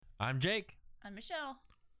I'm Jake. I'm Michelle.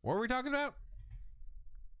 What are we talking about?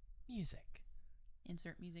 Music.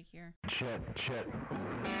 Insert music here. Shit. So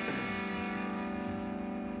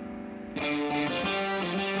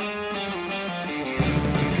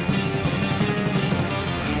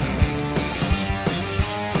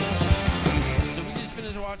we just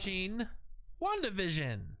finished watching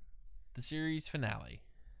WandaVision, the series finale.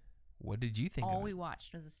 What did you think All of we it?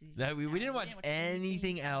 watched was the season. That we finale. didn't watch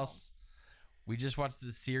anything else. We just watched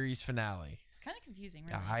the series finale. It's kind of confusing,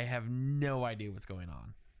 really. I have no idea what's going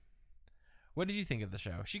on. What did you think of the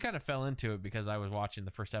show? She kind of fell into it because I was watching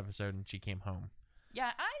the first episode and she came home. Yeah, I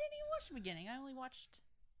didn't even watch the beginning. I only watched.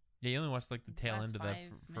 Yeah, you only watched like the tail Last end of that.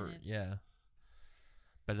 5 minutes. Yeah.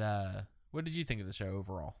 But what did you think of the show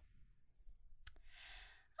overall?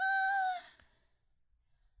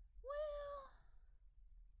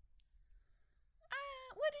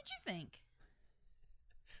 What did you think?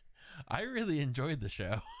 I really enjoyed the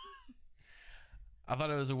show. I thought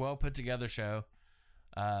it was a well put together show,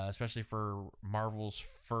 especially for Marvel's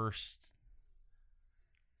first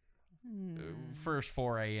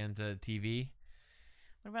foray into TV.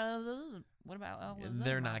 What about all those? What about all those?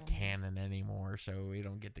 They're other not Marvel canon anymore, so we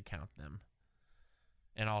don't get to count them.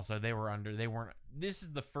 And also, they weren't. This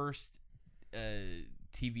is the first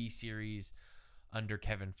TV series under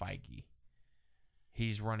Kevin Feige.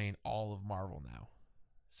 He's running all of Marvel now.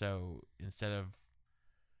 So instead of...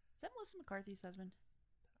 Is that Melissa McCarthy's husband?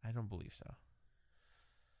 I don't believe so.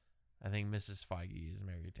 I think Mrs. Feige is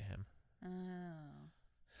married to him. Oh.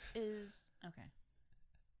 Okay.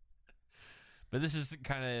 But this is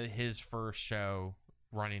kind of his first show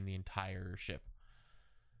running the entire ship.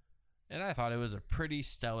 And I thought it was a pretty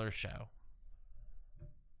stellar show.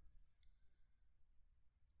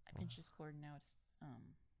 I pinched his cord and now it's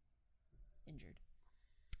injured.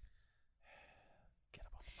 Get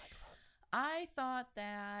up on the microphone. I thought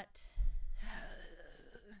that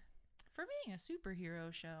for being a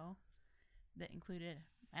superhero show that included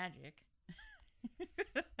magic,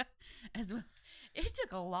 as well, it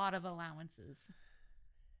took a lot of allowances.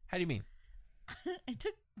 How do you mean? It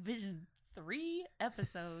took Vision 3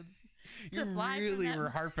 episodes to You fly from really that. were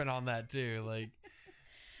harping on that too. Like,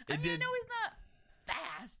 I it mean, I did. know he's not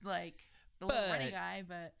fast like the little running guy,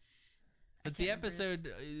 but But the episode,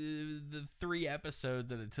 the 3 episodes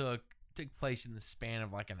that it took place in the span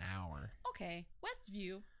of like an hour. okay,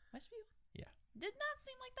 Westview, Yeah. did not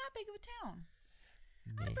seem like that big of a town.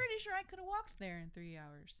 Maybe, I'm pretty sure I could have walked there in 3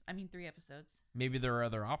 hours. I mean, 3 episodes. maybe there are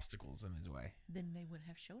other obstacles in his way. Then they would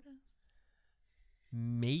have showed us.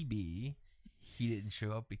 Maybe he didn't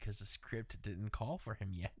show up because the script didn't call for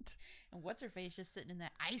him yet. And what's her face just sitting in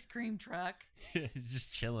that ice cream truck?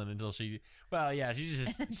 Just chilling until she. Well, yeah, she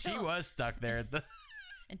was stuck there at the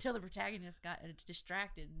Until the protagonist got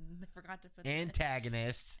distracted and they forgot to put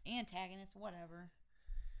antagonist. Antagonist, whatever.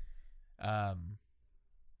 I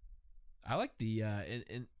like the I think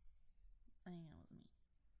that was me.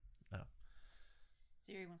 No.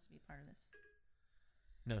 Siri wants to be part of this.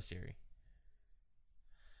 No Siri.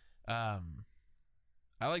 I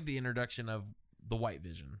like the introduction of the White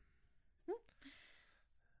Vision.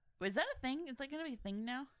 Was that a thing? Is that going to be a thing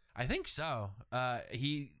now? I think so.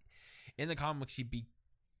 He in the comics does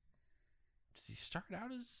he start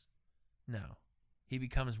out as? No. He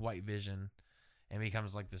becomes White Vision and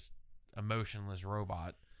becomes like this emotionless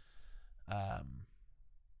robot.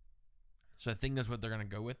 So I think that's what they're gonna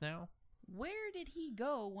go with now. Where did he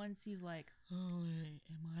go once he's like, oh, wait,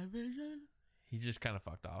 am I Vision? He just kind of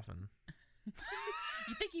fucked off and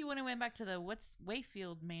You think he went back to the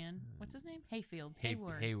Wayfield man? What's his name? Hayfield.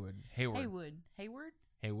 Hayward.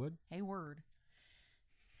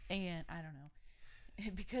 And I don't know.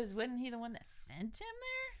 Because wasn't he the one that sent him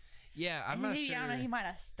there? Yeah, I'm And not I sure. don't know, he might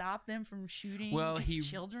have stopped them from shooting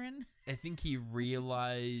children. I think he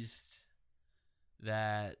realized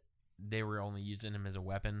that they were only using him as a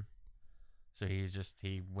weapon. So he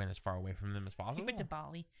went as far away from them as possible. He went to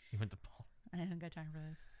Bali. I haven't got time for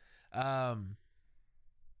this.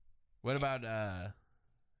 What about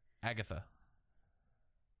Agatha?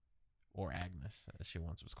 Or Agnes, as she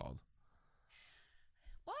once was called.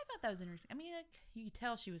 Well, I thought that was interesting. I mean, like, you could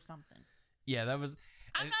tell she was something. Yeah, that was...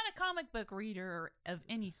 I'm not a comic book reader of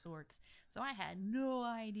any sorts, so I had no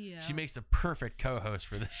idea. She makes the perfect co-host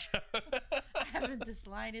for the show. I haven't the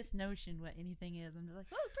slightest notion what anything is. I'm just like,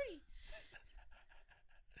 oh, pretty.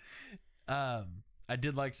 I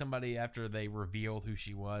did like somebody after they revealed who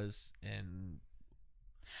she was, and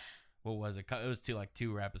what was it? It was 2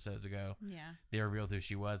 episodes ago. Yeah. They revealed who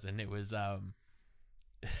she was, and it was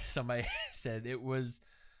somebody said it was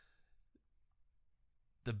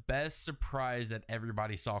the best surprise that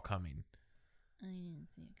everybody saw coming. I didn't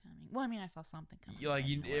see it coming. Well, I mean, I saw something coming. Like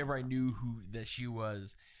everybody knew that she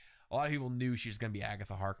was. A lot of people knew she was going to be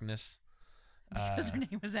Agatha Harkness. Because her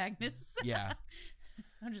name was Agnes. Yeah.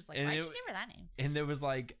 I'm just like, And why'd you give her that name? And there was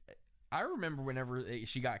like, I remember whenever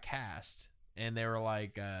she got cast, and they were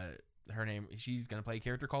like, her name, she's going to play a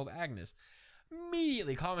character called Agnes.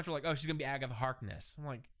 Immediately, comments were like, oh, she's going to be Agatha Harkness. I'm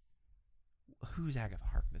like, who's Agatha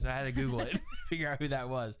Harkness? I had to Google it, figure out who that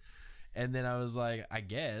was. And then I was like, I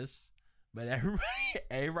guess. But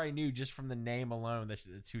everybody knew just from the name alone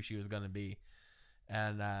that's who she was going to be.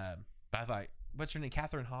 And I thought, what's her name?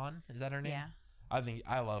 Catherine Hahn? Is that her name? Yeah.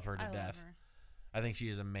 I love her to death. Love her. I think she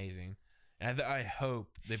is amazing. And I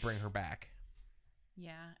hope they bring her back.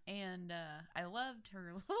 Yeah. And I loved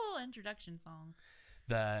her little introduction song.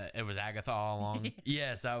 It was Agatha all along.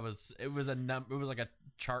 Yes, it was like a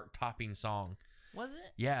chart topping song. Was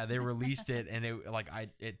it? Yeah, they released it and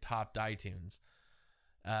it topped iTunes.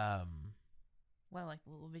 Well, like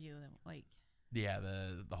the little video that like. Yeah,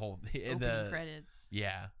 the whole opening credits.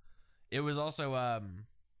 Yeah, it was also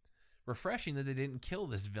refreshing that they didn't kill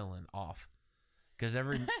this villain off, because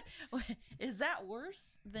is that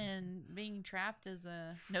worse than being trapped as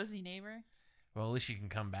a nosy neighbor? Well, at least you can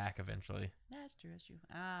come back eventually. That's true. That's true.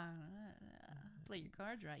 Play your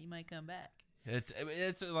cards right, you might come back. It's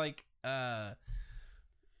like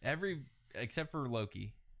except for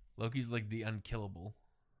Loki. Loki's like the unkillable.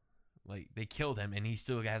 Like they killed him, and he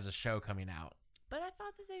still has a show coming out. But I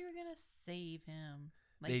thought that they were gonna save him.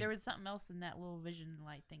 Like there was something else in that little vision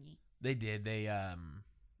light thingy. They did. They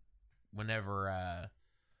whenever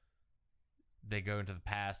they go into the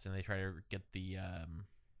past and they try to get the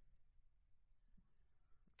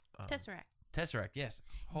Tesseract, yes.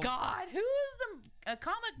 God, who is a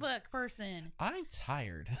comic book person? I'm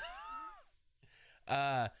tired.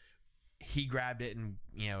 He grabbed it and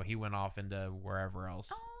he went off into wherever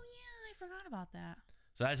else. Oh yeah, I forgot about that.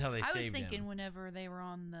 So that's how they saved him. I was thinking whenever they were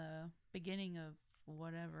on the beginning of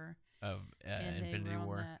whatever of Infinity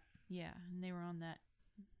War. And they were on that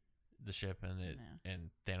the ship and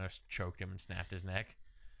Thanos choked him and snapped his neck.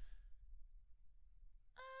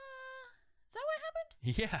 Is that what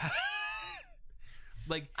happened? Yeah.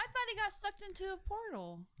 Like I thought he got sucked into a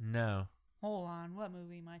portal. No. Hold on, what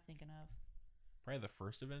movie am I thinking of? Probably the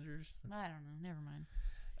first Avengers. I don't know. Never mind.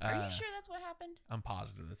 Are you sure that's what happened? I'm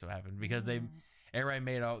positive that's what happened because everybody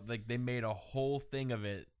made a whole thing of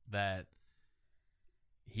it that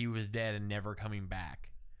he was dead and never coming back.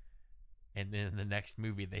 And then in the next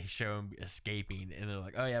movie they show him escaping and they're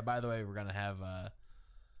like, "Oh yeah, by the way, we're going to have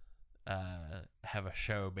a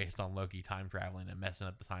show based on Loki time traveling and messing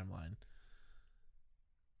up the timeline."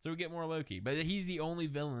 So we get more Loki, but he's the only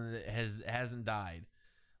villain that hasn't died.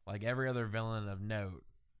 Like every other villain of note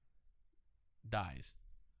dies.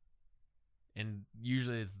 And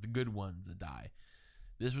usually it's the good ones that die.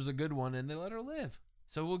 This was a good one and they let her live.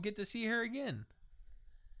 So we'll get to see her again.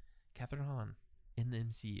 Catherine Hahn in the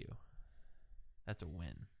MCU. That's a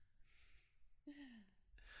win.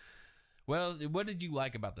 Well, what did you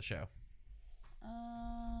like about the show?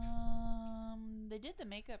 They did the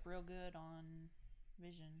makeup real good on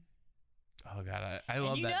Vision. Oh God, I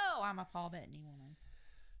love that. You know I'm a Paul Bettany woman.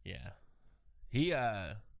 Yeah.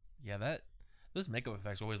 Those makeup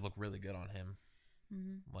effects always look really good on him.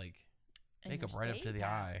 Mm-hmm. Like, makeup right up to the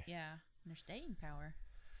eye. Yeah. And their staying power.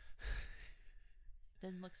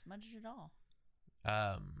 Doesn't look smudged at all.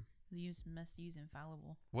 Must use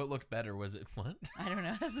infallible. What looked better? Was it what? I don't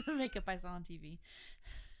know. That's the makeup I saw on TV.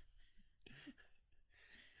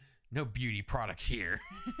 No beauty products here.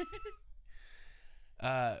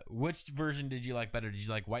 Which version did you like better? Did you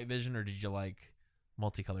like white Vision or did you like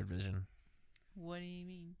multicolored Vision? What do you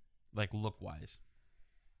mean? Like look wise.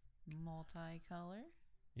 Multicolor?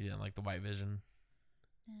 You didn't like the white Vision?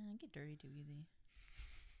 Get dirty too easy.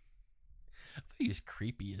 I thought he was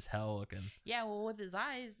creepy as hell looking. Yeah, well, with his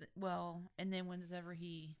eyes, and then whenever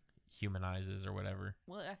he humanizes or whatever.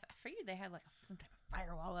 Well, I figured they had like some type of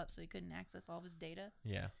firewall up so he couldn't access all of his data.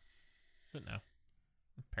 Yeah, but no,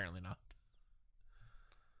 apparently not.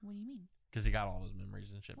 What do you mean? Because he got all his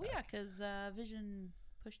memories and shit. Well, back. Yeah, because Vision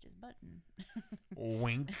pushed his button.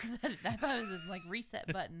 Wink. I thought it was his like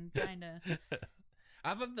reset button, kind of.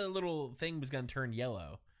 I thought the little thing was gonna turn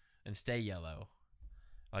yellow and stay yellow.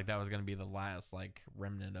 Like that was gonna be the last like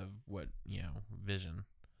remnant of what Vision.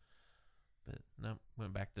 But nope,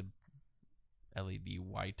 went back to LED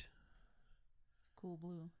white. Cool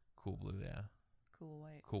blue. Cool blue, yeah. Cool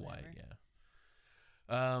white. Cool whatever. White,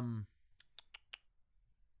 yeah.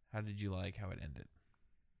 How did you like how it ended?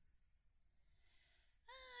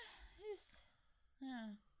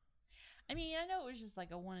 I mean, I know it was just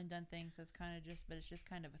like a one and done thing, so it's kind of but it's just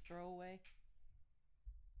kind of a throwaway.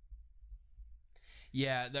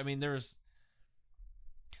 Yeah, I mean, there's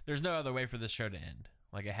no other way for this show to end.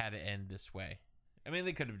 Like, it had to end this way. I mean,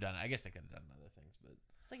 they could have done it. I guess they could have done other things, but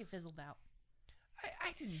It's like it fizzled out.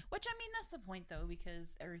 I didn't. Which, I mean, that's the point, though,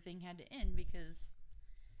 because everything had to end because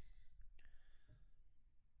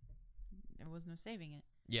there was no saving it.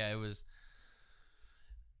 Yeah, it was.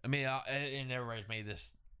 I mean, and everybody's made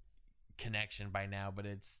this connection by now, but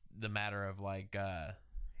it's the matter of like,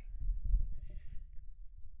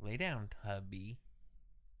 lay down, hubby.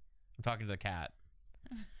 I'm talking to the cat.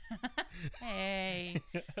 Hey.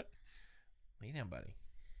 Lay down, buddy.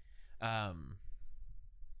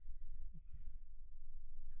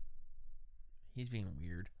 He's being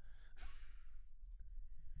weird.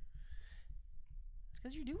 It's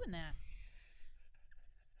because you're doing that.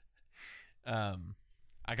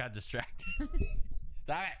 I got distracted.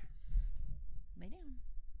 Stop it. Lay down.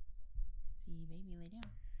 See, baby, lay down.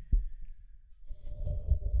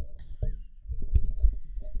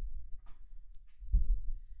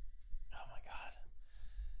 Oh my god.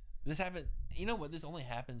 This happened. You know what? This only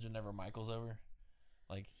happens whenever Michael's over.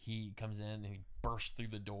 Like, he comes in and he bursts through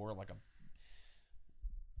the door like a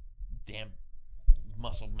damn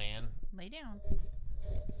muscled man. Lay down.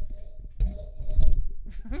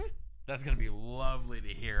 That's gonna be lovely to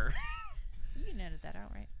hear. You can edit that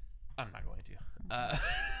out, right? I'm not going to.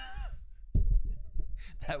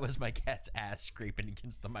 That was my cat's ass scraping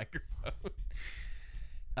against the microphone.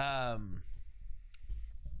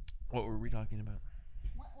 What were we talking about?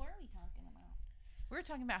 What were we talking about? We were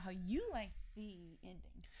talking about how you like the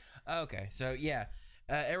ending. Okay, so yeah,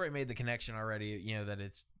 everybody made the connection already. You know that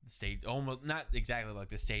it's the stage, almost not exactly like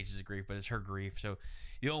the stages of grief, but it's her grief. So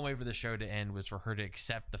the only way for the show to end was for her to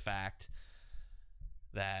accept the fact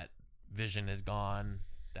that Vision is gone,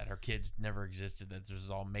 that her kids never existed, that this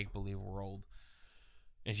was all make-believe world,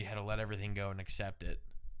 and she had to let everything go and accept it.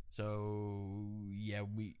 So yeah,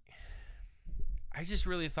 I just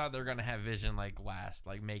really thought they were gonna have Vision like last,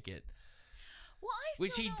 like make it. Well,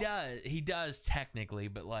 Which he does. He does technically,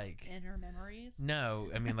 but like in her memories. No,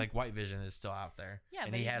 I mean like White Vision is still out there. Yeah,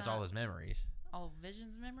 and but he he's has all his memories. All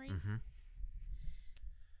Vision's memories. Mm-hmm.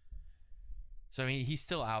 So I mean, he's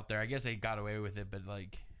still out there. I guess they got away with it, but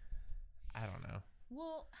like, I don't know.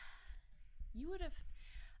 Well, you would have.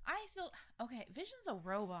 Okay. Vision's a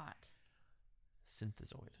robot.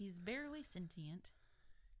 Synthezoid. He's barely sentient.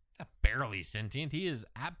 Not barely sentient. He is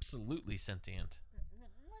absolutely sentient.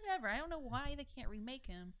 Whatever. I don't know why they can't remake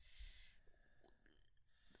him.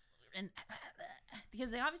 And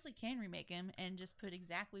because they obviously can remake him and just put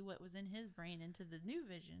exactly what was in his brain into the new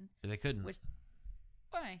Vision. But they couldn't.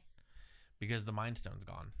 Why? Because the Mind Stone's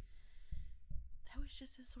gone. That was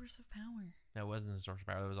just his source of power. That wasn't his source of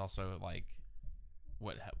power. That was also like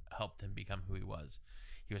what helped him become who he was.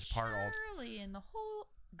 He was part all. Surely, in the whole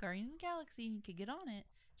Guardians of the Galaxy, you could get on it.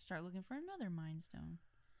 Start looking for another Mind Stone.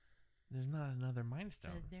 There's not another Mind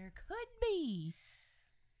Stone. There could be.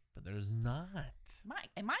 But there's not. Mike,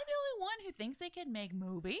 am I the only one who thinks they could make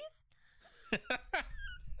movies?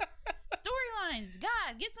 Storylines.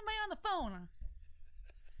 God, get somebody on the phone.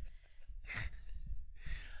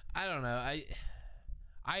 I don't know.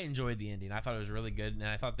 I enjoyed the ending. I thought it was really good, and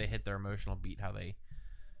I thought they hit their emotional beat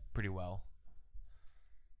pretty well.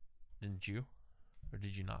 Didn't you? Or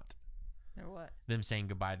did you not? Or what? Them saying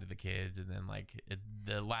goodbye to the kids, and then like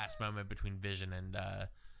the last moment between Vision and No,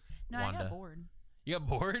 Wanda. I got bored. You got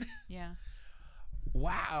bored? Yeah.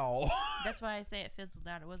 Wow. That's why I say it fizzled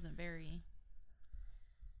out. It wasn't very.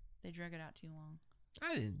 They drug it out too long.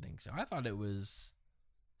 I didn't think so. I thought it was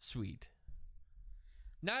sweet.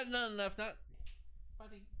 Not enough. Not.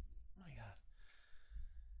 Buddy. My God.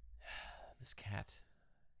 This cat.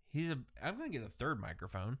 I'm gonna get a third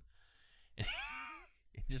microphone. And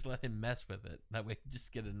just let him mess with it. That way, you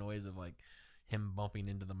just get a noise of like him bumping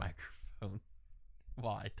into the microphone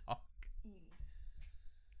while I talk.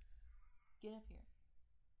 Get up here.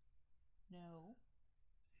 No.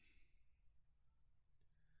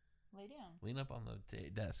 Lay down. Lean up on the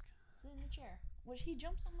desk. Sit in the chair. Which he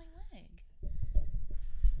jumps on my leg.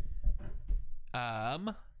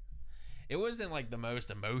 It wasn't like the most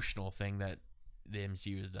emotional thing that the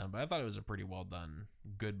MCU has done, but I thought it was a pretty well done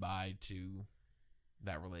goodbye to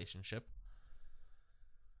that relationship.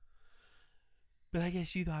 But I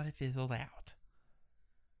guess you thought it fizzled out.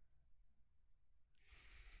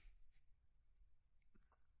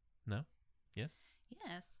 No? Yes?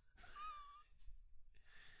 Yes.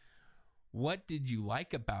 What did you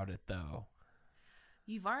like about it, though?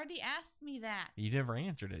 You've already asked me that. You never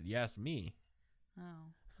answered it. You asked me.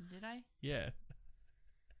 Oh, did I? Yeah.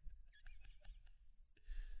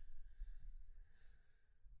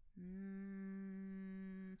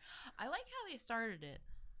 I like how they started it.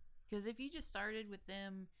 Because if you just started with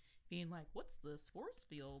them being like, what's this force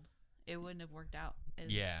field? It wouldn't have worked out.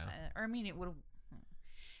 Or I mean, it wouldn't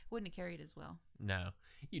have carried as well. No.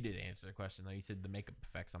 You did answer the question, though. You said the makeup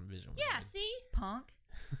effects on Vision. Yeah, see? Punk.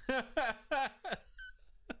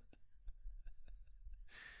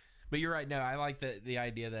 But you're right. No, I like the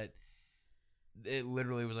idea that it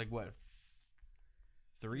literally was like, what,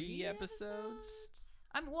 3 episodes?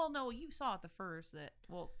 Well, no, you saw it the first.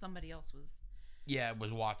 Somebody else was. Yeah,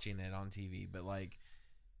 was watching it on TV, but like,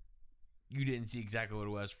 you didn't see exactly what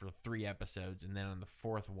it was for 3 episodes, and then on the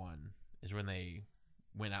 4th one is when they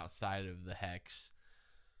went outside of the hex,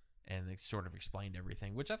 and they sort of explained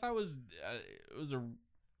everything, which I thought was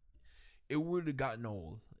it would have gotten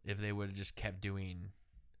old if they would have just kept doing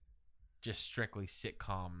just strictly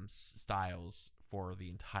sitcoms styles for the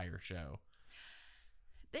entire show.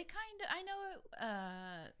 They I know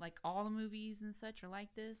like all the movies and such are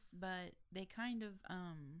like this, but they kind of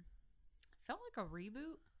felt like a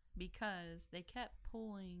reboot because they kept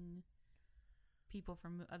pulling people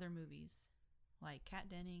from other movies, like Kat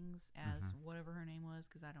Dennings as whatever her name was,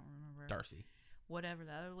 because I don't remember. Darcy. Whatever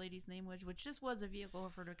the other lady's name was, which just was a vehicle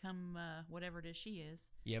for her to come whatever it is she is.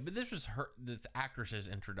 Yeah, but this was this actress's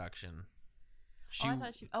introduction. I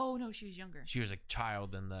thought she was younger. She was a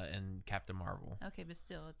child in Captain Marvel. Okay, but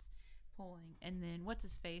still, it's pulling. And then what's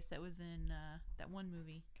his face that was in that one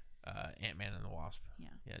movie? Ant-Man and the Wasp. Yeah,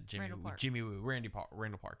 Randall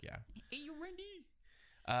Park. Yeah. Hey, you Randy.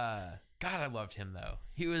 God, I loved him though.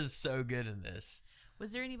 He was so good in this.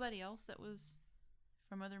 Was there anybody else that was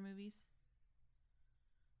from other movies?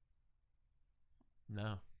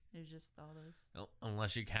 No. It was just all those.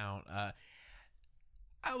 Unless you count.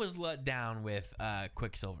 I was let down with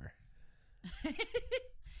Quicksilver.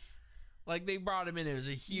 Like, they brought him in. It was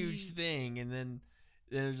a huge thing. And then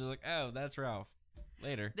it was just like, oh, that's Ralph.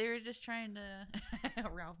 Later. They were just trying to...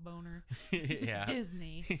 Ralph Boner. Yeah.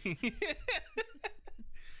 Disney.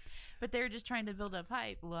 But they were just trying to build up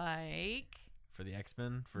hype, like... For the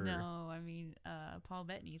X-Men? No, I mean, Paul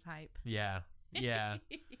Bettany's hype. Yeah. Yeah.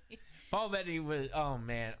 Paul Bettany was... Oh,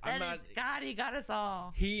 man. God, he got us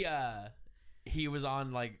all. He was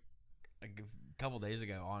on, like a couple days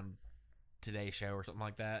ago on Today's Show or something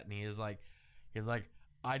like that, and he was like,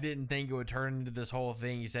 I didn't think it would turn into this whole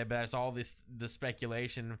thing. He said, but I saw the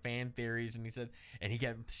speculation and fan theories, and he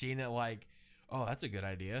kept seeing it like, oh, that's a good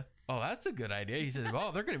idea. Oh, that's a good idea. He said,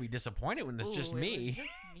 well, they're gonna be disappointed when it's just me. It was just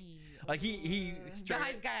me. Like he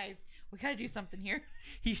guys, we gotta do something here.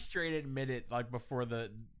 He straight admitted, like, before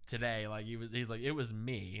today, like he's like, it was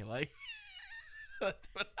me. Like, that's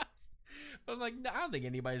what I'm like, no, I don't think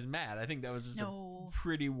anybody's mad. I think that was just a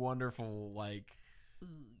pretty wonderful, like... Ooh,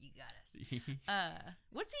 you got us.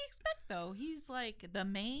 What's he expect, though? He's, like, the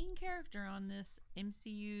main character on this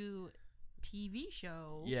MCU TV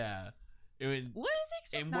show. Yeah. What does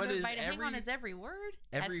he expect? Not everybody to hang on his every word?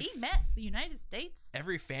 Has he met the United States?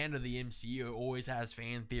 Every fan of the MCU always has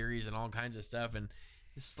fan theories and all kinds of stuff, and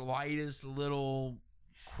the slightest little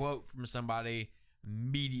quote from somebody...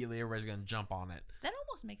 Immediately, everybody's gonna jump on it. That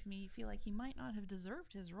almost makes me feel like he might not have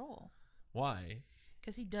deserved his role. Why?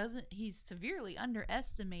 Because he's severely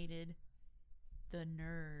underestimated the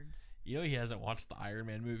nerds. You know, he hasn't watched the Iron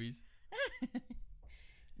Man movies.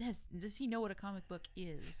 Does he know what a comic book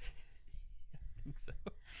is? I think so.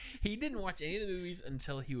 He didn't watch any of the movies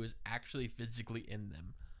until he was actually physically in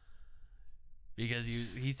them. Because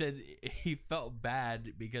he said he felt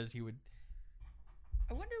bad because he would...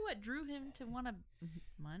 I wonder what drew him to want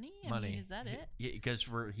money. I mean, is that it? Yeah, because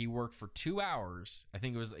he worked for 2 hours. I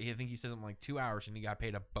think he said something like 2 hours, and he got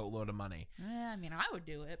paid a boatload of money. I mean, I would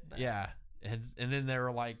do it. But... Yeah, and then they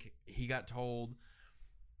were like, he got told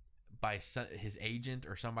by his agent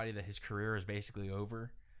or somebody that his career is basically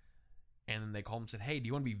over, and then they called him and said, "Hey, do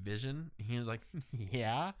you want to be Vision?" And he was like,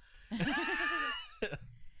 "Yeah."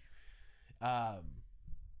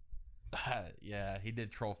 Yeah, he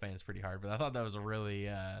did troll fans pretty hard, but I thought that was a really...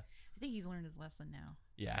 I think he's learned his lesson now.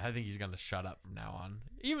 Yeah, I think he's going to shut up from now on.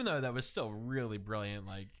 Even though that was still really brilliant.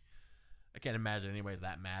 Like, I can't imagine anybody's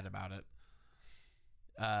that mad about it.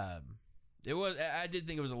 I did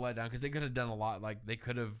think it was a letdown because they could have done a lot. Like, they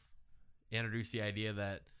could have introduced the idea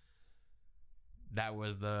that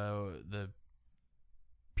was the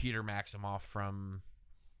Peter Maximoff from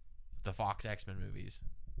the Fox X-Men movies.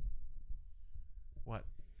 What?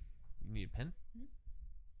 You need a pen? Mm-hmm.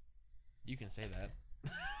 You can say that.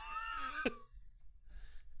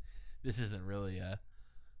 This isn't really a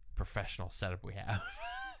professional setup we have.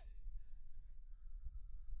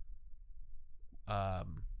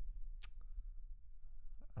 I'm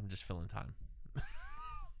just filling time.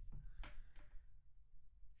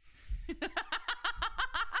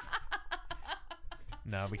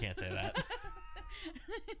 No, we can't say that.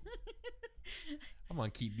 I'm gonna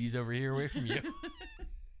keep these over here away from you.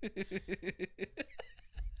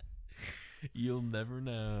 You'll never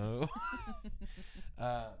know.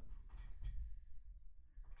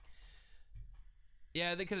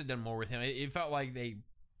 Yeah, they could have done more with him. It felt like they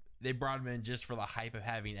brought him in just for the hype of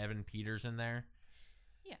having Evan Peters in there.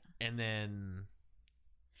 Yeah. And then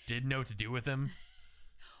didn't know what to do with him.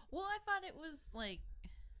 Well, I thought it was like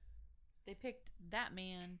they picked that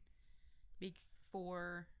man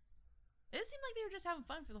for. It seemed like they were just having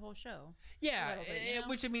fun for the whole show. Yeah, bit, you know?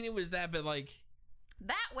 which I mean, it was that, but like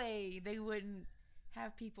that way they wouldn't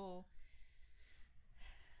have people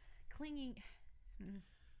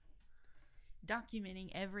documenting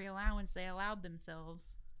every allowance they allowed themselves.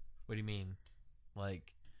 What do you mean?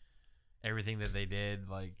 Like everything that they did,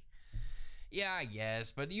 like yeah, I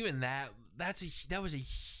guess, but even that was a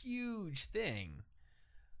huge thing.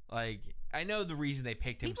 Like I know the reason they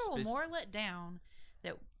picked him. People were more let down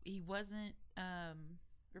that he wasn't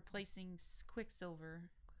replacing Quicksilver.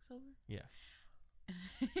 Yeah.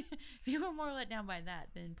 People were more let down by that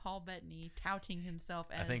than Paul Bettany touting himself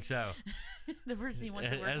as I think so. the person he wants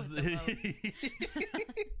to work with the most.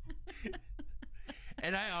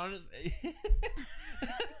 And I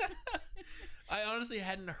honestly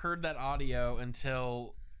hadn't heard that audio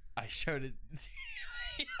until I showed it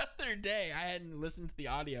the other day. I hadn't listened to the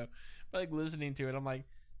audio, but like listening to it, I'm like,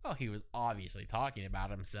 oh, he was obviously talking about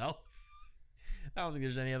himself. I don't think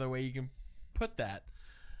there's any other way you can put that.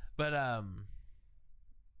 But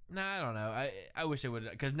no, I don't know. I wish it would,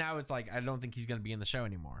 because now it's like I don't think he's gonna be in the show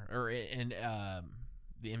anymore or in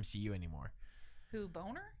the MCU anymore. Who,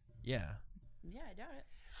 Boner? Yeah. Yeah, I doubt it.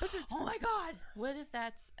 Oh my God! What if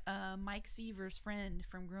that's Mike Seaver's friend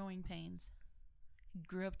from Growing Pains? He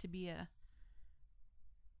grew up to be a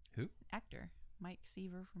who? Actor. Mike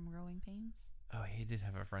Seaver from Growing Pains. Oh, he did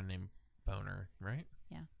have a friend named Boner, right?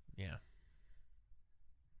 Yeah. Yeah.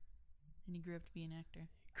 And he grew up to be an actor.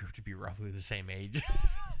 He grew up to be roughly the same age.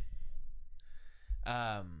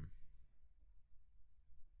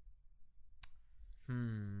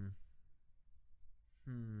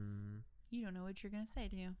 You don't know what you're gonna say,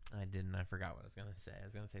 do you? I didn't. I forgot what I was gonna say. I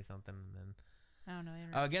was gonna say something, and then I don't know.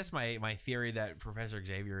 I guess my theory that Professor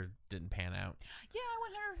Xavier didn't pan out. Yeah,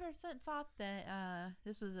 I 100% thought that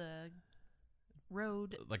this was a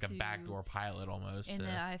road, like a backdoor pilot almost. And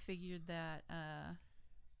then I figured that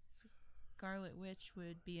Scarlet Witch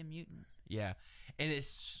would be a mutant. Yeah, and it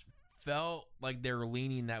felt like they were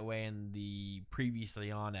leaning that way in the previously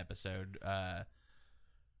on episode.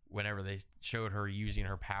 Whenever they showed her using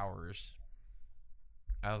her powers,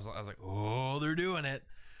 I was like, oh, they're doing it.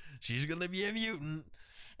 She's gonna be a mutant.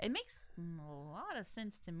 It makes a lot of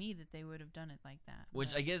sense to me that they would have done it like that.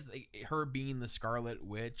 Which I guess her being the Scarlet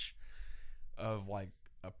Witch of like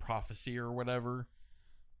a prophecy or whatever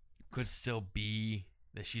could still be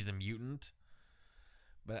that she's a mutant.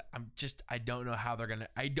 But I don't know how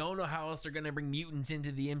else they're gonna bring mutants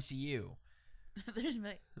into the MCU. They're just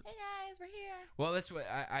like, hey guys, we're here. Well, that's what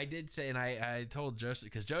I did say, and I told Joseph,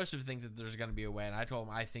 because Joseph thinks that there's gonna be a way, and I told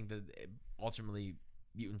him I think that ultimately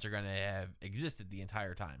mutants are gonna have existed the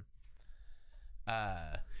entire time.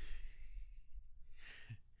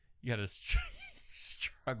 You gotta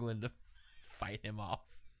struggling to fight him off.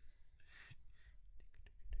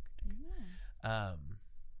 Yeah.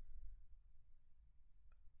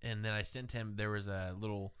 And then I sent him, there was a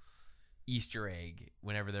little Easter egg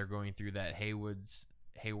whenever they're going through that Hayward's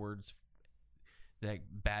that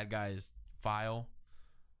bad guy's files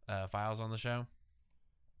on the show,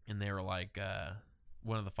 and they were like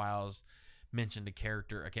one of the files mentioned a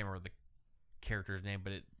character. I can't remember the character's name,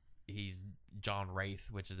 but he's John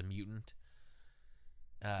Wraith, which is a mutant.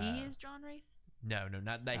 He is John Wraith? No,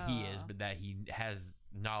 not that he is, but that he has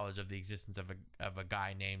knowledge of the existence of a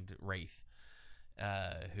guy named Wraith,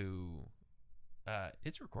 who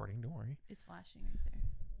it's recording. Don't worry. It's flashing right there.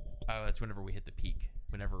 Oh, that's whenever we hit the peak.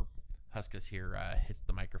 Whenever Huskus here hits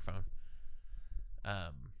the microphone.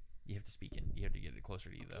 You have to speak in. You have to get it closer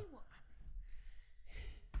to you, though. Well,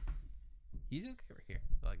 He's okay right here,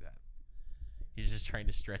 like that. He's just trying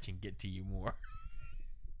to stretch and get to you more.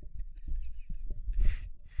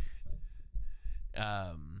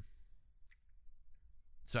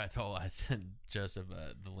 So I sent Joseph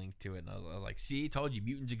the link to it, and I was like, "See, told you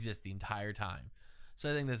mutants exist the entire time." So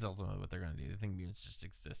I think that's ultimately what they're gonna do. I think mutants just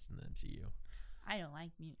exist in the MCU. I don't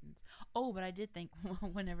like mutants. Oh, but I did think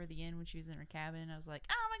whenever the end when she was in her cabin, I was like,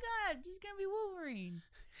 "Oh my God, he's gonna be Wolverine."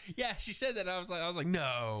 Yeah, she said that. I was like,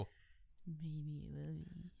 no. Maybe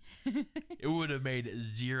it will be. It would have made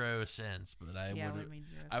zero sense, but I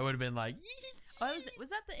would have been like, Oh, was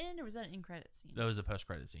that the end or was that an end credit scene? That was a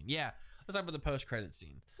post-credit scene. Yeah, let's talk about the post-credit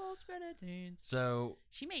scene. Post-credit scenes. So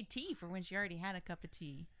She made tea for when she already had a cup of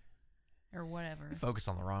tea. Or whatever. you focus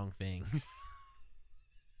on the wrong things.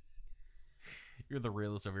 You're the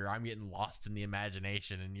realist over here. I'm getting lost in the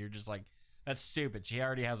imagination, and you're just like, that's stupid. She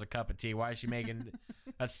already has a cup of tea. Why is she making...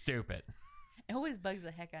 That's stupid. It always bugs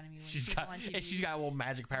the heck out of me when She's people got on TV. and she's got little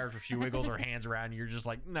magic powers where she wiggles her hands around, and you're just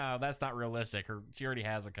like, no, that's not realistic. She already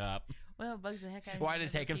has a cup. Well, it bugs the heck out of me. Why did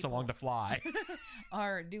it take him so long to fly?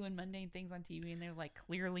 Are doing mundane things on TV, and they're like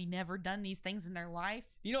clearly never done these things in their life.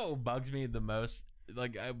 You know what bugs me the most?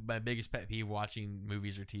 Like my biggest pet peeve watching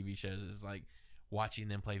movies or TV shows is like watching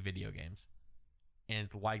them play video games, and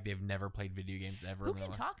it's like they've never played video games ever. Who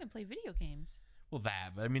can talk and play video games? Well,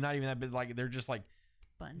 that, but I mean, not even that, but like they're just like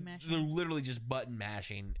Button mashing. they're literally just button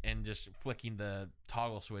mashing and just flicking the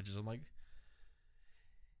toggle switches. I'm like,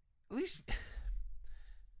 at least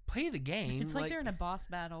play the game. It's like they're in a boss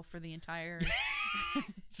battle for the entire.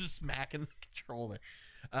 Just smacking the controller.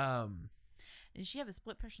 Does she have a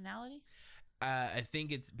split personality? I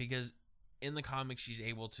think it's because in the comics she's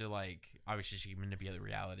able to, like, obviously she can manipulate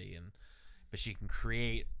reality, but she can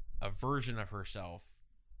create a version of herself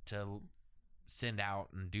to send out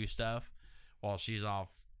and do stuff while she's off,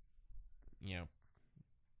 you know,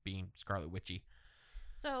 being Scarlet Witchy.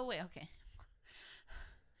 So wait, okay.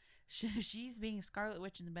 She's being a Scarlet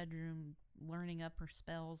Witch in the bedroom, learning up her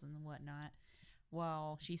spells and whatnot,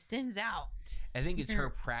 while she sends out. I think it's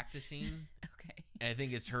her practicing. Okay. I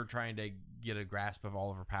think it's her trying to get a grasp of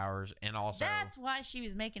all of her powers, and also that's why she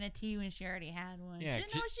was making a tea when she already had one. Yeah, she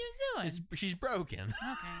didn't know what she was doing. She's broken.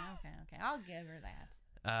 Okay. I'll give her that.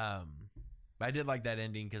 But I did like that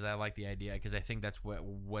ending because I like the idea, because I think that's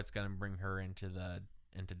what's going to bring her into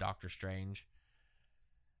Doctor Strange,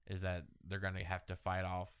 is that they're going to have to fight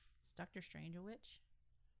off. Is Doctor Strange a witch?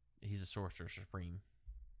 He's a sorcerer supreme.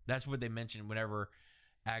 That's what they mentioned whenever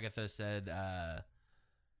Agatha said that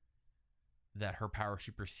her power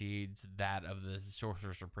supersedes that of the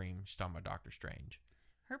sorcerer supreme. She's talking about Doctor Strange.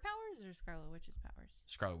 Her powers or Scarlet Witch's powers?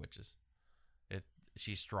 Scarlet Witch's.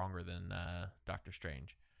 She's stronger than Doctor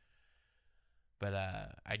Strange. But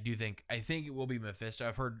I think it will be Mephisto.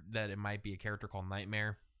 I've heard that it might be a character called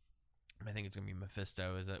Nightmare. I think it's going to be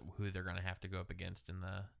Mephisto. Is that who they're going to have to go up against in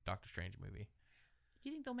the Doctor Strange movie? Do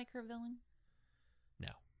you think they'll make her a villain? No.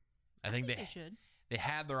 I think they should. They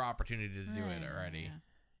had their opportunity to do it already.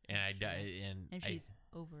 Yeah. And she's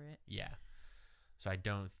over it. Yeah. So I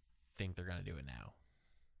don't think they're going to do it now.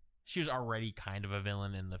 She was already kind of a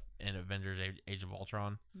villain in Avengers Age of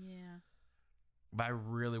Ultron. Yeah. But I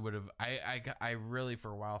really would have. I really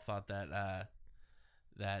for a while thought that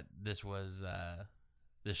that this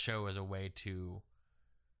show was a way to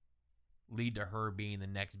lead to her being the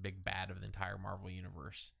next big bad of the entire Marvel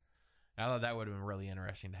universe. I thought that would have been really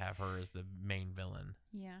interesting to have her as the main villain.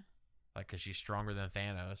 Yeah. Like, because she's stronger than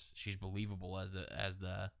Thanos, she's believable as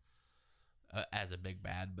a big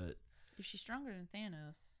bad. But if she's stronger than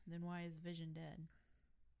Thanos, then why is Vision dead?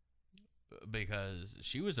 Because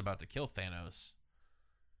she was about to kill Thanos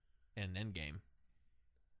in Endgame.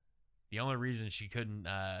 The only reason she couldn't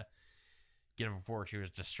get him before, she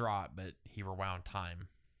was distraught, but he rewound time.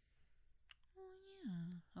 Oh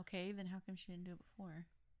yeah. Okay, then how come she didn't do it before?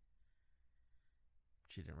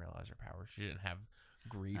 She didn't realize her powers. She didn't have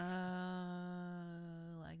grief.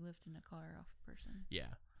 Like lifting a car off a person.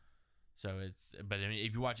 Yeah. So but I mean,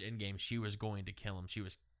 if you watch Endgame, she was going to kill him. She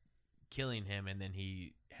was killing him, and then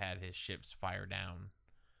he had his ships fire down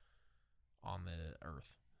on the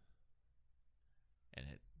Earth, and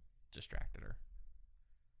it distracted her.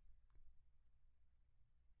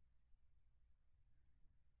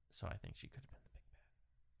 So I think she could have been the big bad.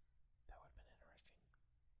 That would have been interesting.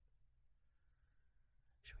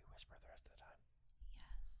 Should we whisper the rest of the time?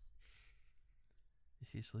 Yes. Is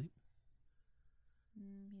he asleep?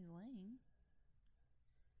 He's laying.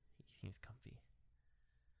 He seems comfy.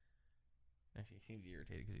 Actually, he seems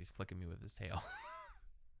irritated because he's flicking me with his tail.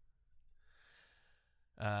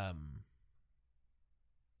 I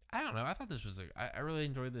don't know. I thought this was I really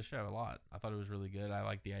enjoyed this show a lot. I thought it was really good. I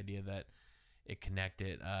like the idea that it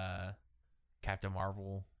connected Captain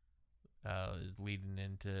Marvel is leading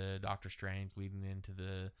into Doctor Strange, leading into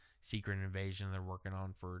the Secret Invasion they're working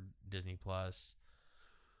on for Disney Plus.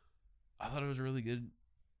 I thought it was really good.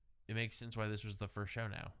 It makes sense why this was the first show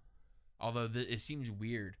now. Although it seems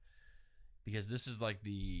weird because this is like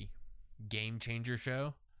the game changer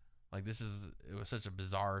show. Like it was such a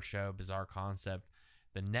bizarre show, bizarre concept.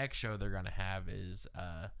 The next show they're going to have is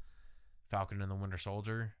Falcon and the Winter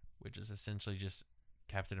Soldier, which is essentially just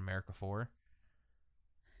Captain America 4.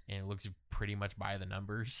 And it looks pretty much by the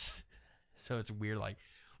numbers. So it's weird. Like,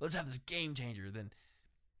 let's have this game changer. Then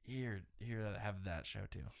here, have that show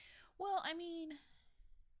too. Well, I mean,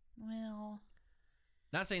 well,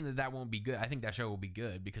 not saying that won't be good. I think that show will be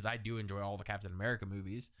good because I do enjoy all the Captain America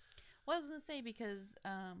movies. Well, I was gonna say because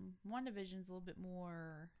WandaVision's a little bit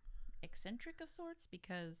more eccentric of sorts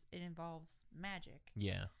because it involves magic.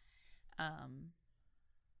 Yeah.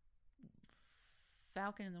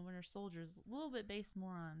 Falcon and the Winter Soldier is a little bit based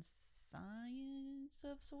more on science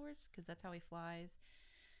of sorts because that's how he flies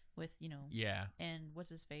with, Yeah. And what's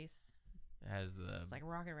his face? Has it's like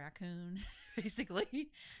Rocket Raccoon, basically.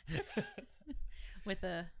 with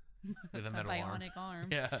a metal bionic arm.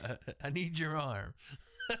 Yeah. I need your arm.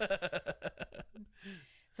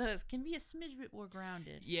 So it can be a smidge bit more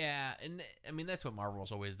grounded. Yeah, and I mean that's what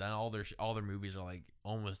Marvel's always done. All their movies are like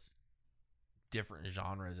almost different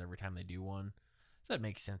genres every time they do one. So it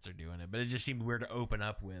makes sense they're doing it, but it just seemed weird to open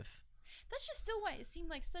up with. That's just still why it seemed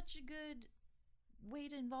like such a good way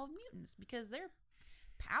to involve mutants because their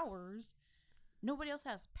powers. Nobody else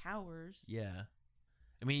has powers. Yeah,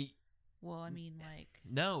 I mean. Well, I mean, like.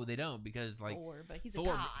 No, they don't because like Thor, but he's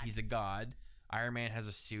Thor, a god. He's a god. Iron Man has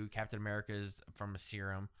a suit. Captain America is from a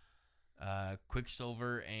serum.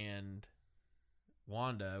 Quicksilver and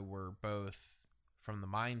Wanda were both from the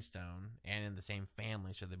Mind Stone and in the same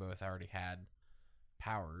family, so they both already had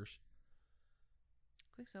powers.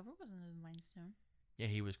 Quicksilver wasn't in the Mind Stone. Yeah,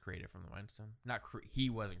 he was created from the Mind Stone. He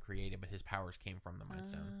wasn't created, but his powers came from the Mind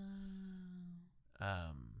Stone.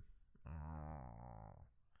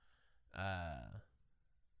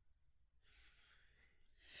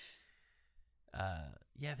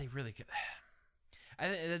 Yeah, they really could.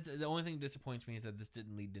 The only thing that disappoints me is that this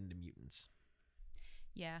didn't lead into mutants.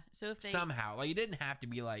 Yeah, so if they somehow, like, it didn't have to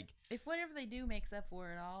be like if whatever they do makes up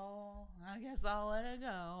for it all, I guess I'll let it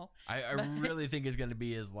go. I really think it's going to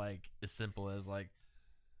be as simple as like,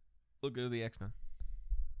 look at the X-Men,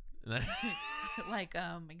 like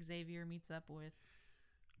Xavier meets up with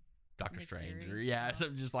Doctor Nick Strange, Fury. or yeah,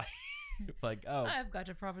 something just like. Like, oh, I've got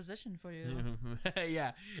a proposition for you.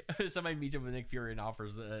 Yeah, somebody meets up with Nick Fury and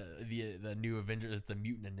offers the new Avengers. It's the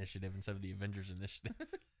Mutant Initiative instead of the Avengers Initiative.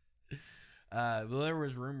 Well, there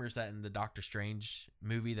was rumors that in the Doctor Strange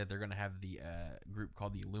movie that they're going to have the group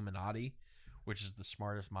called the Illuminati, which is the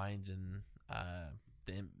smartest minds in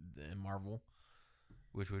the Marvel,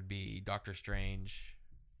 which would be Doctor Strange,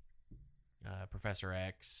 Professor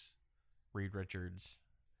X, Reed Richards,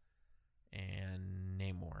 and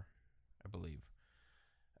Namor, I believe.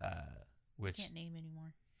 Which I can't name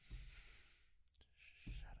anymore.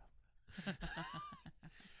 Shut up.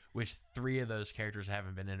 Which 3 of those characters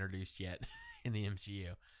haven't been introduced yet in the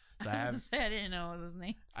MCU. So I didn't know those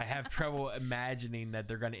names. I have trouble imagining that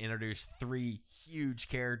they're going to introduce 3 huge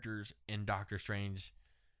characters in Doctor Strange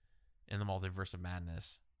in the Multiverse of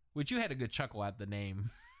Madness. Which you had a good chuckle at the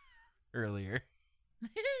name earlier.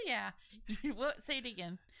 Yeah. What? Say it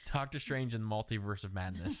again. Doctor Strange and the Multiverse of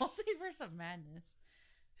Madness. Multiverse of Madness.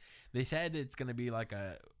 They said it's going to be like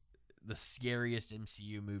the scariest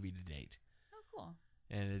MCU movie to date. Oh, cool.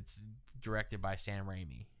 And it's directed by Sam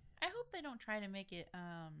Raimi. I hope they don't try to make it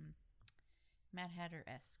Mad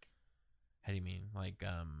Hatter-esque. How do you mean? Like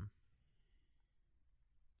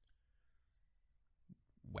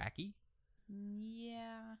wacky?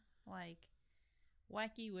 Yeah, like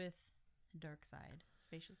wacky with dark side. It's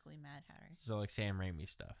basically Mad Hatter. So like Sam Raimi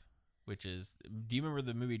stuff, which is, do you remember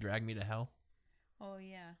the movie Drag Me to Hell? Oh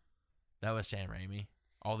yeah. That was Sam Raimi.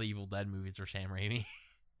 All the Evil Dead movies were Sam Raimi.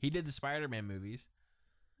 He did the Spider-Man movies.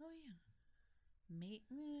 Oh yeah.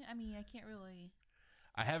 I mean, I can't really.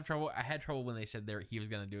 I had trouble when they said he was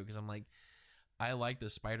going to do it because I'm like, I like the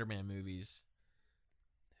Spider-Man movies,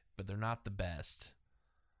 but they're not the best.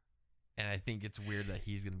 And I think it's weird that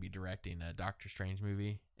he's going to be directing a Doctor Strange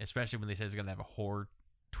movie, especially when they say it's going to have a horror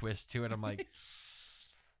twist to it. I'm like,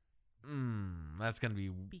 that's going to be...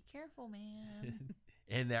 Be careful, man.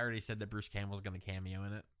 And they already said that Bruce Campbell's going to cameo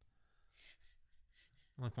in it.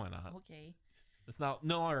 I'm like, why not? Okay. It's no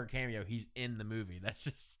longer a cameo. He's in the movie. That's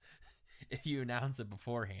just... If you announce it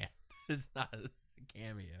beforehand, it's not a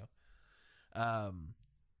cameo. I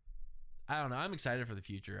don't know. I'm excited for the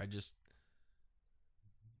future. I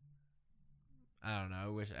don't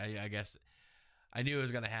know. I guess I knew it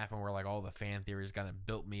was going to happen where like all the fan theories kind of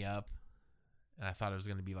built me up. And I thought it was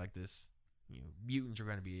going to be like this, mutants are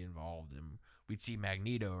going to be involved and we'd see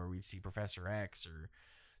Magneto or we'd see Professor X or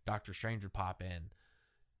Doctor Strange would pop in.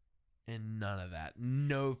 And none of that.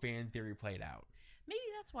 No fan theory played out. Maybe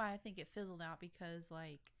that's why I think it fizzled out because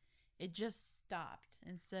like it just stopped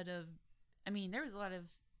instead of, I mean, there was a lot of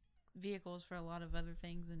vehicles for a lot of other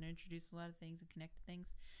things and introduced a lot of things and connected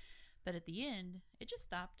things. But at the end, it just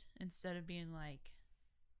stopped instead of being like,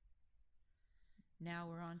 now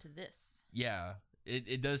we're on to this. Yeah,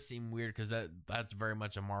 it does seem weird because that's very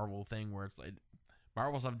much a Marvel thing where it's like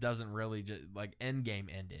Marvel stuff doesn't really just like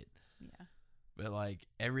Endgame ended. Yeah. But like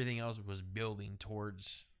everything else was building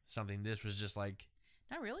towards something. This was just like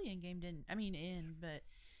not really. Endgame didn't. I mean, but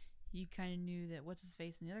you kind of knew that what's his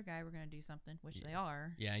face and the other guy were going to do something, which they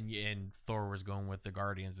are. Yeah, and Thor was going with the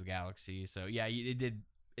Guardians of the Galaxy. So yeah, it did.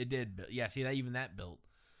 Yeah, see that even that built.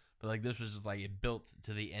 But like this was just like it built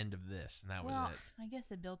to the end of this, and that was it. I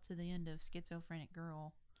guess it built to the end of Schizophrenic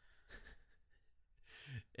Girl.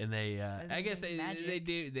 And I guess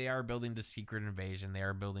they are building to Secret Invasion. They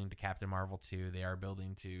are building to Captain Marvel 2. They are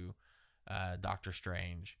building to Doctor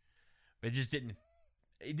Strange. But it just didn't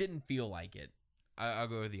feel like it. I'll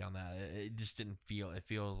go with you on that. It just didn't feel. It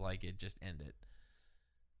feels like it just ended,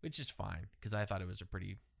 which is fine because I thought it was a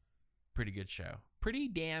pretty good show. Pretty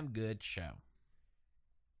damn good show.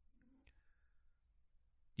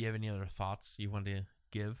 Do you have any other thoughts you want to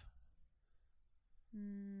give?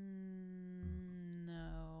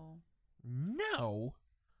 No. No?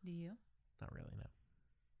 Do you? Not really, no.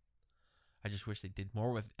 I just wish they did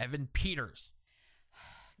more with Evan Peters.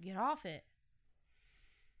 Get off it.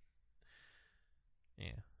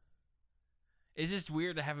 Yeah. It's just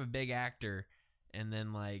weird to have a big actor and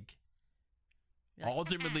then like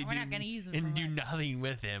ultimately do nothing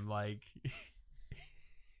with him. Like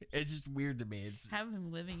it's just weird to me. It's have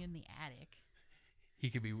him living in the attic. He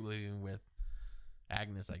could be living with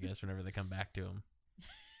Agnes, I guess, whenever they come back to him.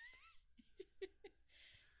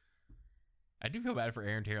 I do feel bad for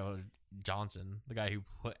Aaron Taylor Johnson, the guy who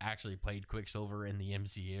actually played Quicksilver in the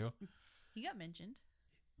MCU. He got mentioned.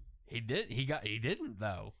 He did. He didn't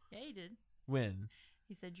though. Yeah, he did. When?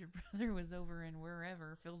 He said your brother was over in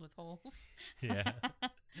wherever filled with holes. Yeah.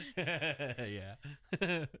 Yeah.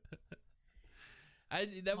 That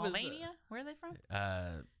was Albania? Where are they from?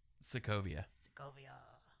 Sokovia. Sokovia.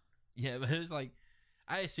 Yeah, but it was like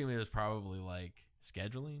I assume it was probably like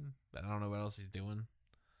scheduling, but I don't know what else he's doing.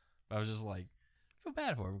 But I was just like, I feel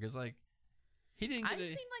bad for him because like he didn't get it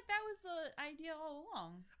seemed like that was the idea all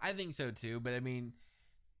along. I think so too, but I mean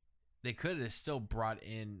they could have still brought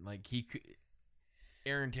in like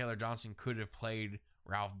Aaron Taylor Johnson could have played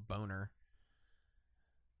Ralph Boner.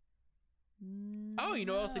 Oh, you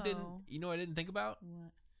know what else they didn't? You know what I didn't think about?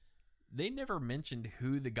 What? They never mentioned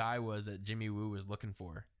who the guy was that Jimmy Woo was looking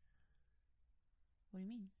for. What do you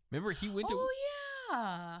mean? Remember he went to... Oh,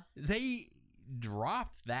 yeah. They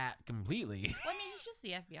dropped that completely. Well, I mean, he's just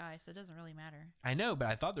the FBI, so it doesn't really matter. I know, but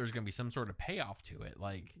I thought there was going to be some sort of payoff to it.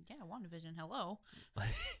 Like, yeah, WandaVision, hello.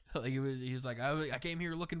 Like he was like, I came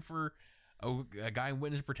here looking for a guy in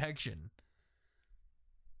witness protection.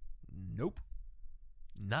 Nope.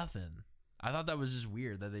 Nothing. I thought that was just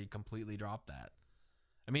weird that they completely dropped that.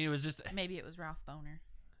 I mean, it was just... Maybe it was Ralph Boner.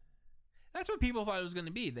 That's what people thought it was going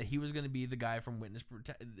to be, that he was going to be the guy from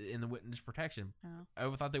in the witness protection. Oh. I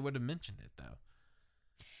thought they would have mentioned it, though.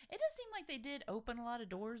 It does seem like they did open a lot of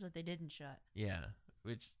doors that they didn't shut. Yeah,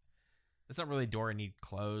 which... It's not really a door I need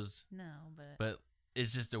closed. No, But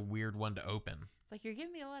it's just a weird one to open. It's like you're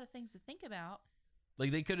giving me a lot of things to think about. Like,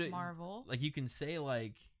 they could have... Marvel. Like, you can say,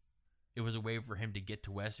 like, it was a way for him to get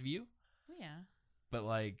to Westview. Yeah. But,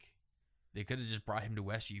 like, they could have just brought him to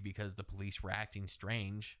Westview because the police were acting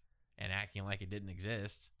strange and acting like it didn't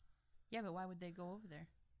exist. Yeah, but why would they go over there?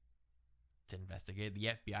 To investigate. The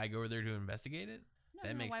FBI go over there to investigate it?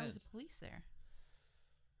 That makes sense. Why was the police there?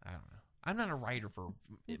 I don't know. I'm not a writer for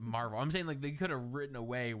Marvel. I'm saying, like, they could have written a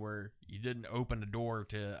way where you didn't open a door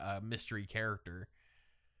to a mystery character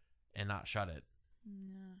and not shut it.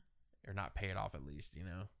 No. Or not pay it off, at least, you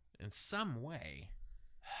know? In some way.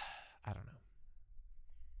 I don't know.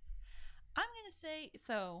 I'm going to say,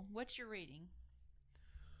 so, what's your rating?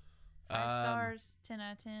 5 stars, 10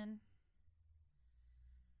 out of 10?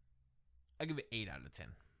 I'll give it 8 out of 10.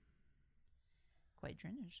 Quite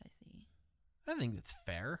generous, I see. I think that's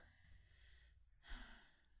fair.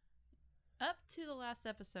 Up to the last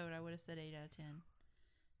episode, I would have said 8 out of 10.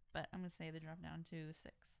 But I'm going to say they dropped down to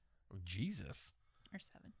 6. Oh, Jesus. Or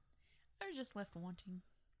 7. I was just left wanting.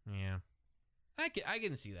 Yeah. I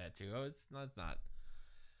can see that too. Oh, it's not.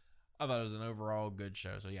 I thought it was an overall good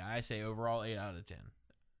show. So yeah, I say overall 8 out of 10.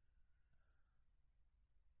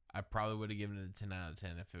 I probably would have given it a 10 out of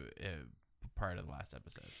 10 if prior to the last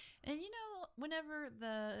episode. And you know, whenever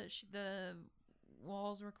the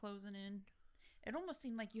walls were closing in, it almost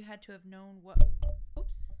seemed like you had to have known what.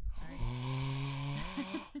 Oops, sorry.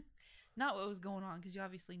 Not what was going on, because you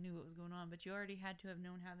obviously knew what was going on, but you already had to have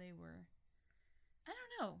known how they were. I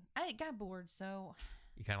don't know. I got bored, so...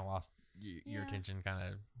 You kind of lost your attention, kind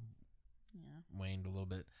of waned a little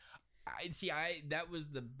bit. That was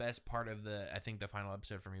the best part of I think the final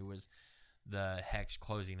episode for me was the Hex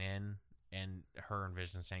closing in and her and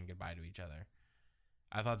Vision saying goodbye to each other.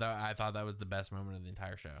 I thought that was the best moment of the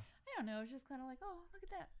entire show. I don't know. It's just kind of like, oh, look at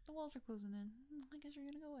that. The walls are closing in. I guess you're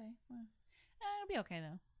going to go away. Well, it'll be okay,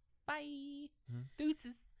 though. Bye.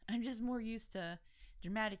 Deuces. I'm just more used to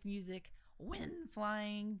dramatic music, wind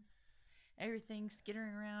flying, everything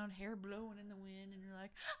skittering around, hair blowing in the wind, and you're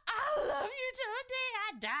like, I love you till the day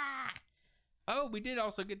I die. Oh, we did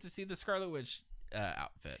also get to see the Scarlet Witch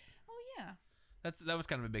outfit. Oh, yeah. That was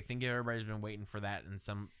kind of a big thing. Everybody's been waiting for that in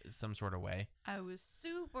some sort of way. I was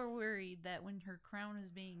super worried that when her crown was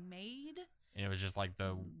being made, and it was just like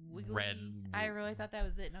the wiggly, red. I really thought that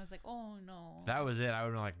was it, and I was like, oh no. If that was it, I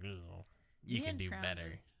would have been like, ugh, you can do better.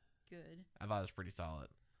 Was good. I thought it was pretty solid.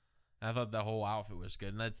 And I thought the whole outfit was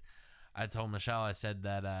good, and I told Michelle, I said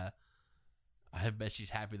that I bet she's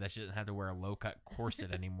happy that she doesn't have to wear a low cut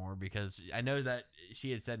corset anymore, because I know that she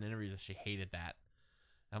had said in interviews that she hated that.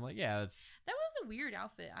 I'm like, yeah, that was a weird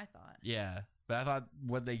outfit, I thought. Yeah, but I thought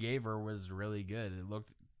what they gave her was really good. It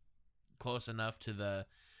looked close enough to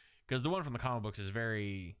because the one from the comic books is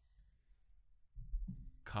very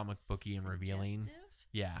comic booky and revealing.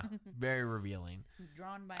 Yeah, very revealing.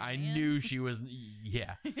 Drawn by I man. knew she was,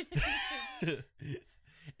 yeah.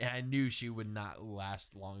 And I knew she would not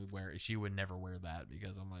last long she would never wear that,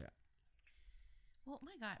 because I'm like, well,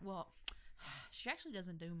 my God, she actually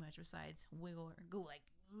doesn't do much besides wiggle or go like,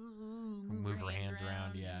 move her hands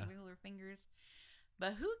around, yeah, wiggle her fingers.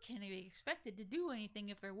 But who can be expected to do anything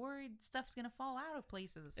if they're worried stuff's gonna fall out of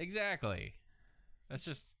places? Exactly. That's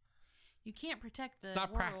just, you can't protect the it's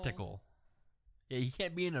not world. practical. Yeah, you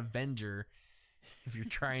can't be an Avenger if you're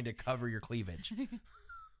trying to cover your cleavage.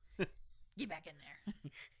 Get back in there.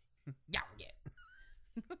 Yeah, get.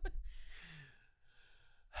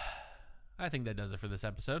 I think that does it for this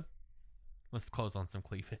episode. Let's close on some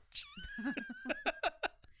cleavage.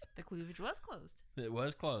 The cleavage was closed. It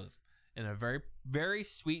was closed in a very, very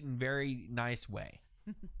sweet and very nice way.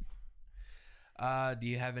 Do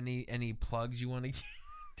you have any plugs you want to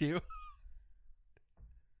do?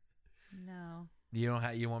 No.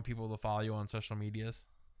 You want people to follow you on social medias?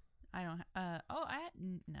 I don't.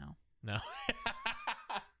 No. No.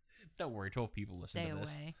 Don't worry. 12 people listen to this.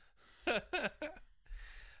 Stay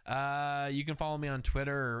away. You can follow me on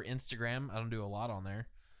Twitter or Instagram. I don't do a lot on there,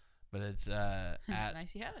 but it's at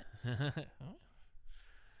nice you have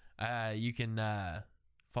it. You can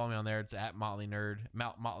follow me on there. It's at Motley Nerd,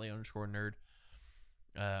 Motley_nerd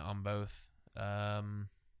on both.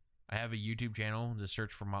 I have a YouTube channel. Just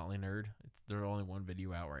search for Motley Nerd. There's only one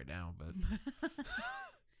video out right now, but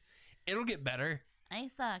it'll get better. I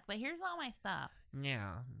suck, but here's all my stuff.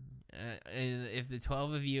 Yeah. If the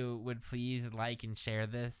 12 of you would please like and share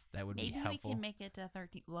this, that would be helpful. Maybe we can make it to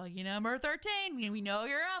 13. Lucky number 13. We know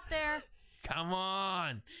you're out there. Come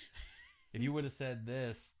on. If you would have said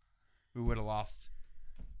this, we would have lost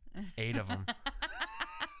 8 of them.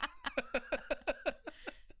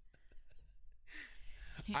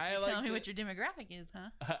 Tell me what your demographic is,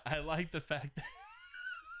 huh? I like the fact that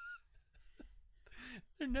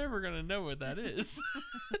they're never going to know what that is.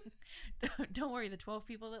 Don't worry. The 12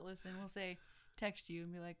 people that listen will text you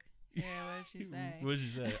and be like, yeah, what did she say? What did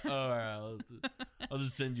she say? Oh, all right. I'll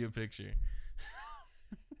just send you a picture.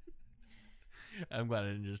 I'm glad I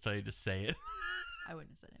didn't just tell you to say it. I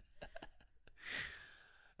wouldn't have said it.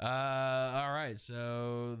 All right.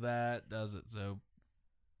 So that does it. So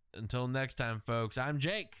until next time, folks, I'm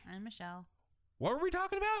Jake. I'm Michelle. What were we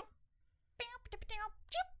talking about?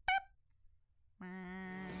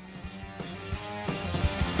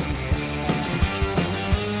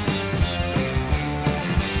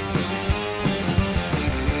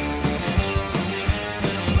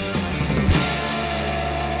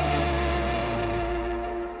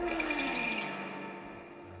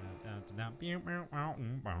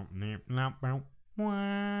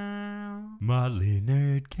 Motley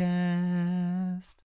Nerdcast.